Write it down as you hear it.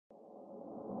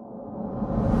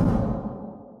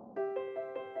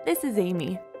This is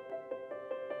Amy.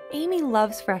 Amy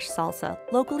loves fresh salsa,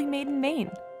 locally made in Maine.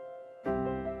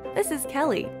 This is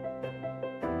Kelly.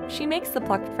 She makes the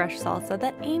plucked fresh salsa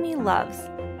that Amy loves.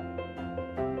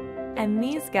 And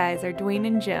these guys are Dwayne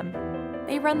and Jim.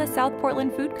 They run the South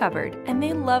Portland Food Cupboard, and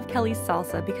they love Kelly's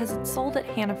salsa because it's sold at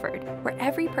Hannaford, where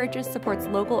every purchase supports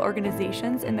local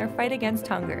organizations in their fight against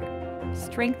hunger,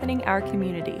 strengthening our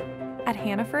community. At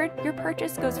Hannaford, your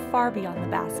purchase goes far beyond the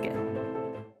basket.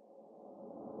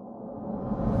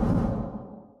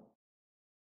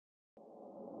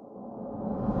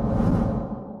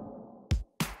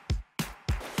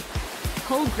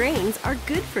 Whole grains are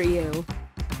good for you.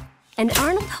 And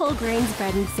Arnold Whole Grains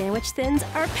bread and sandwich thins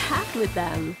are packed with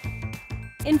them.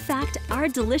 In fact, our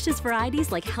delicious varieties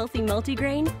like healthy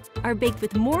multigrain are baked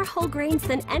with more whole grains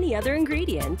than any other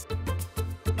ingredient,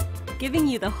 giving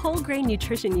you the whole grain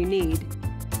nutrition you need.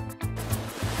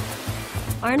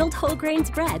 Arnold Whole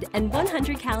Grains bread and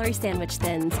 100-calorie sandwich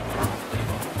thins,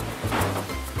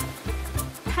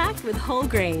 packed with whole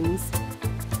grains.